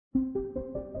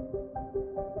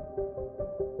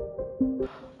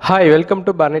Hi, welcome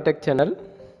to Barney Tech channel.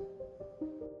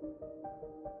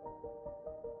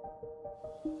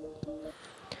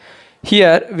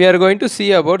 Here we are going to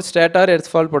see about stator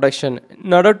earthfall protection.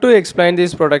 In order to explain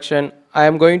this protection, I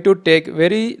am going to take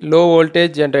very low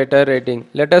voltage generator rating.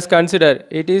 Let us consider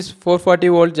it is 440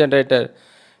 volt generator.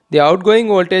 The outgoing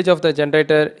voltage of the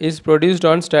generator is produced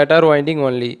on stator winding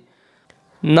only.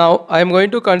 Now I am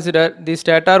going to consider the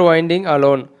stator winding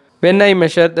alone. When I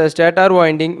measure the stator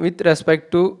winding with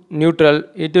respect to neutral,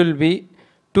 it will be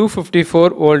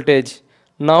 254 voltage.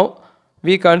 Now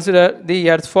we consider the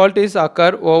earth fault is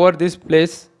occur over this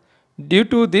place. Due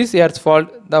to this earth fault,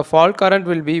 the fault current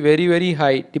will be very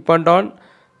high, depend on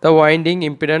the winding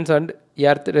impedance and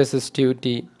earth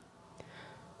resistivity.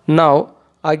 Now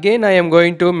again I am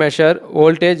going to measure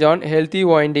voltage on healthy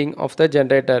winding of the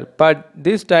generator, but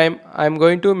this time I am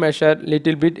going to measure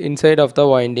little bit inside of the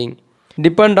winding.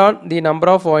 Depend on the number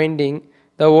of winding,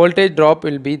 the voltage drop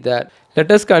will be there. Let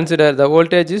us consider the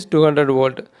voltage is 200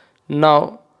 volt.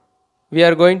 Now we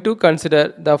are going to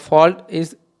consider the fault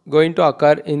is going to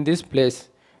occur in this place.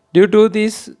 Due to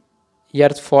this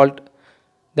earth fault,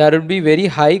 there will be very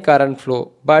high current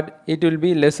flow, but it will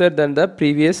be lesser than the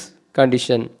previous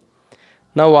condition.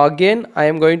 Now again I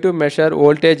am going to measure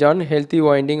voltage on healthy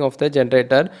winding of the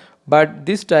generator, but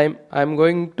this time I am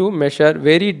going to measure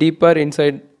very deeper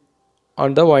inside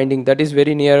on the winding, that is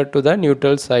very near to the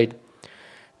neutral side.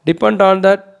 Depend on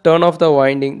the turn of the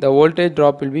winding, the voltage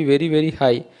drop will be very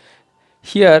high.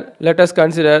 Here let us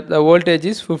consider the voltage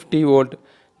is 50 volt.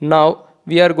 Now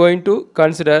we are going to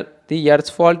consider the earth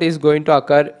fault is going to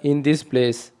occur in this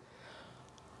place.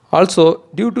 Also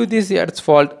due to this earth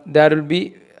fault, there will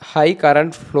be high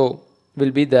current flow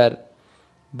will be there,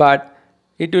 but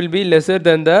it will be lesser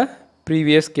than the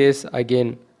previous case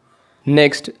again.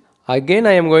 Next again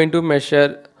I am going to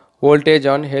measure voltage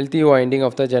on healthy winding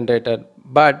of the generator,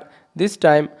 but this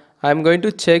time I am going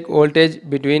to check voltage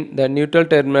between the neutral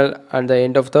terminal and the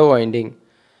end of the winding.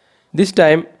 This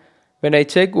time when I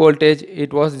check voltage,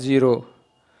 it was 0.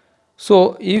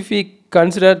 So if we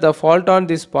consider the fault on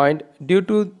this point, due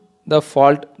to the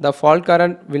fault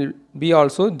current will be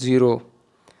also 0.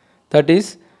 That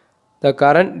is, the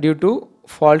current due to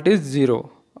fault is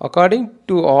 0. According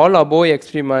to all above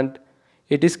experiment,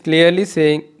 it is clearly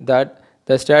saying that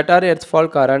the stator earth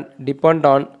fault current depend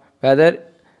on whether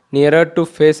nearer to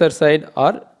phasor side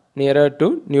or nearer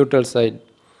to neutral side.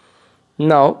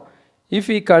 Now if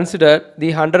we consider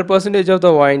the 100% of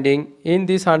the winding, in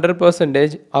this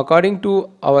 100%, according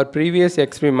to our previous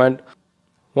experiment,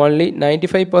 only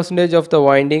 95% of the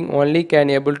winding only can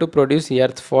able to produce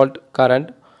earth fault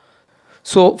current.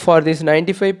 So for this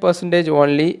 95%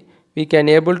 only we can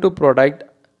able to protect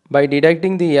by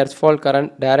deducting the earth fault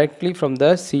current directly from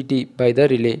the CT by the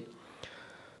relay.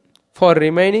 For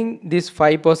remaining this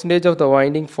 5% of the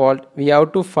winding fault, we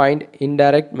have to find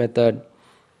indirect method.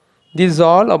 This is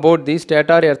all about the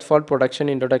stator earth fault protection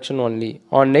introduction only.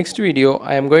 On next video,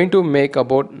 I am going to make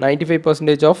about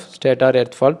 95% of stator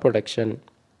earth fault protection.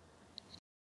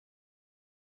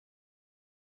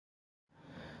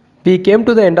 We came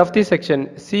to the end of this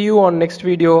section. See you on next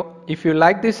video. If you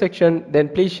like this section, then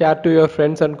please share to your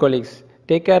friends and colleagues.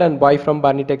 Take care and bye from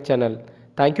Barney Tech channel.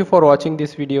 Thank you for watching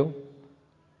this video.